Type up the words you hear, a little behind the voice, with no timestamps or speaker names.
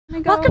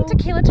Welcome to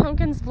Kayla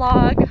Tompkins'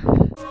 vlog.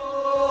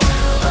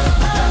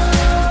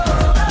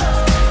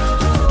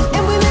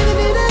 And we living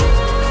it up.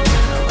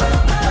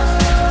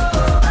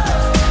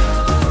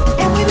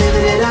 And we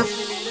living it up.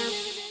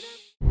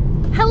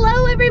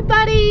 Hello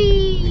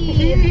everybody!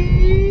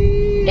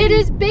 It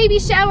is baby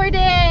shower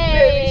day!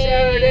 Baby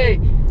shower day!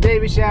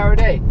 Baby shower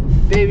day!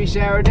 Baby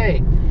shower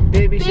day!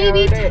 Baby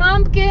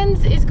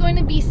Tompkins is going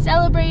to be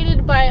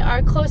celebrated by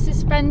our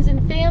closest friends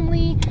and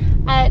family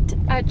at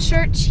a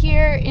church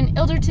here in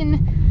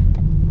Ilderton,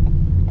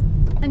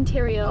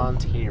 Ontario.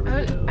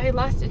 I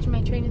lost it to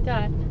my train of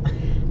thought.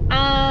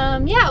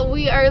 Yeah,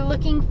 we are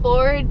looking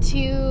forward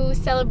to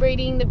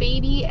celebrating the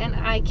baby, and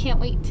I can't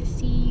wait to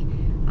see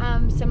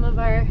some of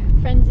our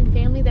friends and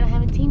family that I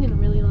haven't seen in a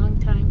really long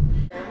time.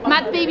 I'm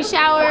at the baby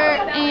shower,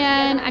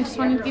 and I just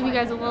wanted to give you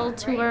guys a little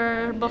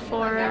tour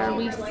before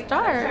we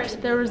start.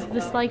 There was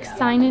this like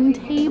sign-in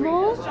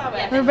table.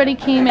 Everybody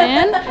came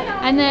in,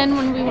 and then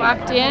when we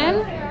walked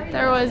in,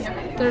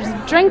 there's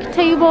a drink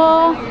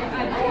table,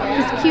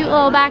 this cute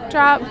little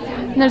backdrop,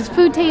 and there's a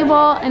food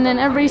table, and then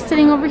everybody's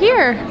sitting over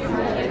here.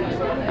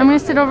 I'm gonna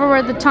sit over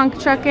where the tonk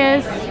truck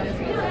is.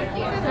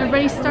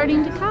 Everybody's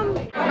starting to come.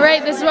 All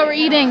right, this is what we're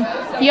eating.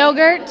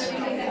 Yogurt.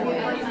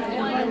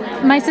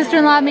 My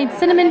sister-in-law made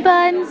cinnamon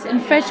buns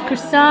and fresh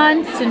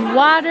croissants and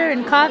water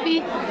and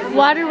coffee.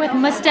 Water with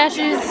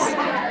mustaches.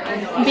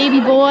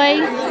 Baby boy.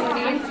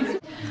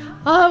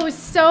 Oh, it was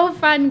so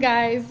fun,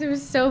 guys. It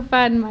was so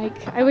fun,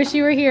 Mike. I wish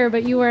you were here,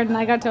 but you weren't, and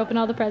I got to open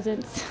all the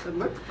presents. It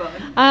looked fun.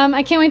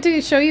 I can't wait to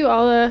show you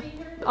all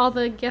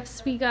the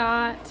gifts we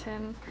got,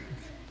 and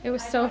it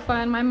was so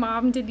fun. My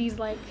mom did these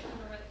like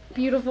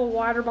beautiful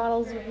water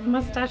bottles with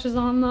mustaches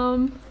on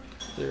them.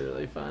 They're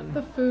really fun.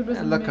 The food was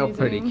and look amazing. how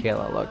pretty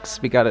Kayla looks.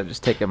 We gotta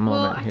just take a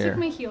moment I here. took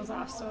my heels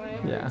off, so I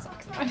Yeah.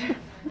 excited.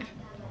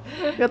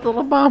 Got the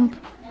little bump.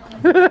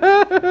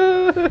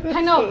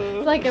 I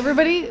know, like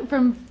everybody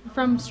from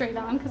straight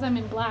on, because I'm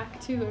in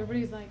black too.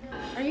 Everybody's like,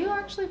 "Are you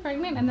actually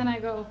pregnant?" And then I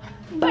go,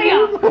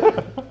 "Bam!"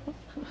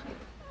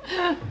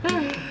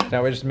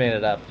 No, we just made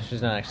it up.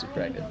 She's not actually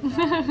pregnant.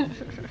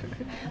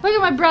 Look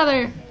at my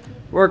brother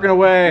Working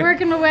away.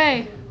 working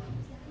away.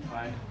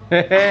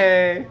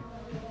 Hey.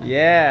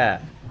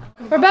 Yeah.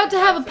 We're about to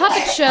have a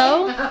puppet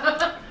show.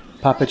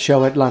 Puppet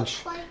show at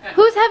lunch.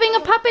 Who's having a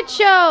puppet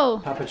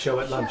show? Puppet show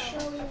at lunch.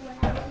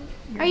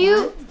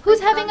 Who's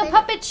having a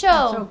puppet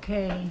show?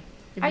 Okay.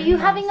 Are you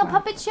having a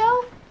puppet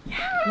show?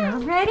 You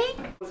ready?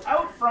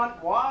 Out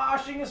front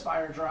washing his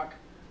fire truck.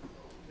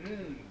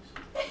 And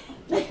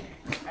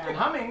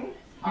humming.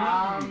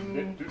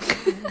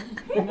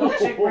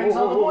 Milkshake brings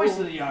all the boys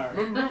to the yard.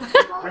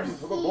 Brings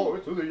the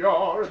boys to the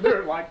yard, and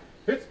they're like,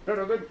 it's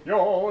better than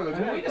yours.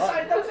 And we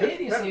decided that was a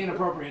hideously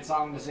inappropriate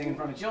song to sing in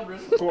front of children.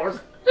 Of course.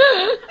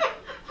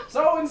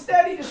 So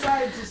instead he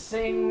decided to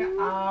sing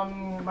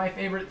my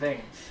favorite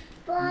things.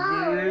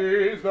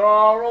 These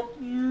are a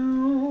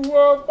few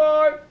of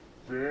my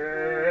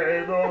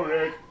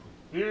favorite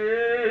things.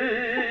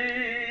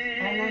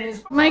 And then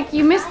his Mike,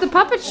 you missed the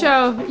puppet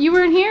show. You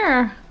weren't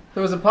here.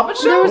 There was a puppet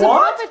show? There was a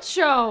puppet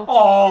show.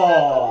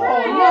 Oh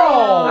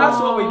no. That's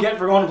what we get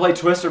for going to play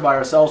Twister by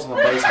ourselves in the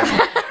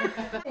basement.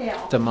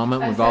 The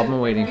moment we've all been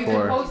waiting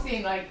for.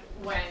 Posting like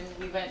when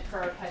we went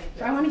for our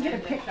pedicure. I want to get a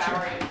picture.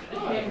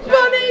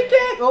 Bunny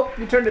cake! Oh,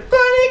 you turned it.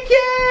 Bunny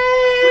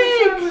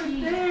cake!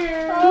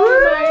 Oh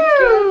my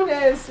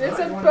goodness, it's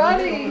a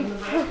bunny.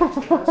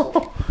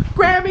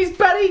 Grammy's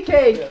bunny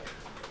cake!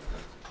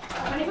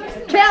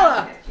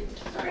 Kayla!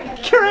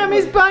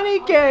 Grammy's bunny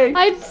cake!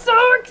 I'm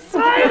so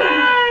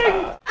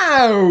excited!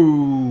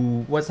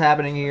 Ow! What's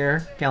happening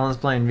here? Kayla's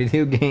playing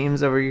video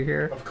games over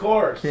here. Of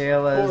course.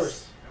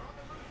 Kayla's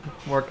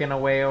working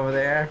away over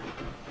there.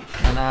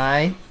 And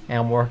I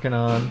am working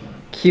on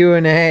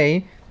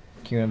Q&A.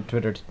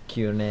 Twitter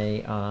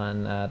Q&A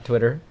on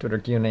Twitter. Twitter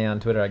Q&A on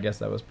Twitter. I guess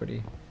that was pretty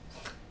How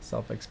many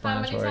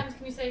self-explanatory. times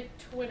can you say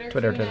Twitter?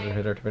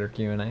 Twitter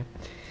Q&A.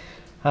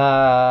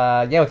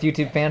 Yeah, with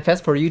YouTube Fan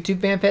Fest for YouTube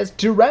Fan Fest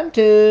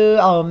Toronto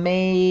on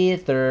May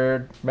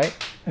 3rd, right?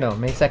 No,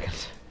 May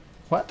 2nd.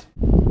 What?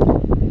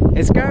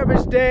 It's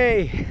garbage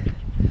day.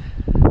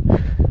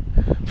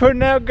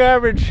 Putting out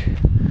garbage.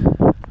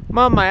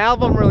 Mom, my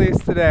album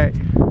released today.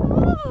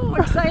 Oh,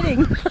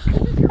 exciting.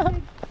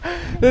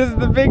 This is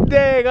the big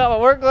day. I got my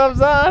work gloves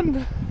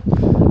on.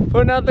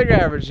 Putting out the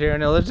garbage here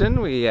in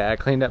Illerton. We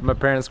cleaned up my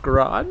parents'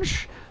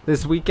 garage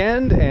this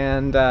weekend,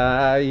 and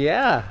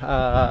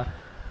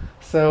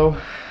so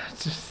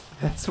just,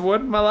 that's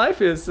what my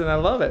life is, and I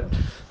love it.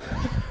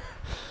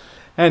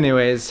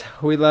 Anyways,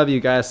 we love you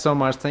guys so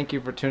much. Thank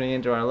you for tuning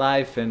into our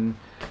life, and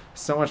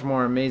so much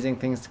more amazing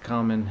things to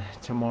come. And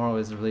tomorrow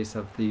is the release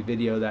of the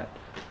video that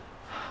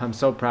I'm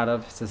so proud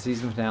of. It's the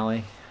season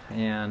finale,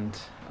 and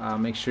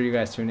make sure you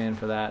guys tune in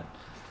for that.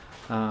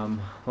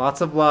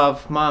 Lots of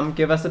love. Mom,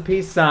 give us a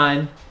peace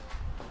sign.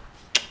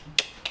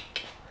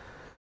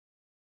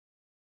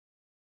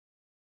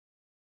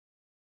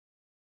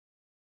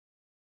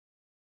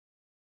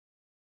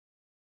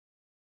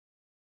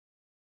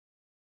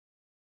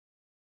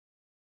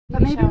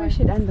 But maybe we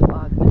should end the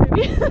vlog.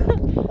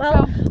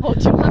 Well,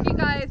 love you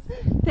guys.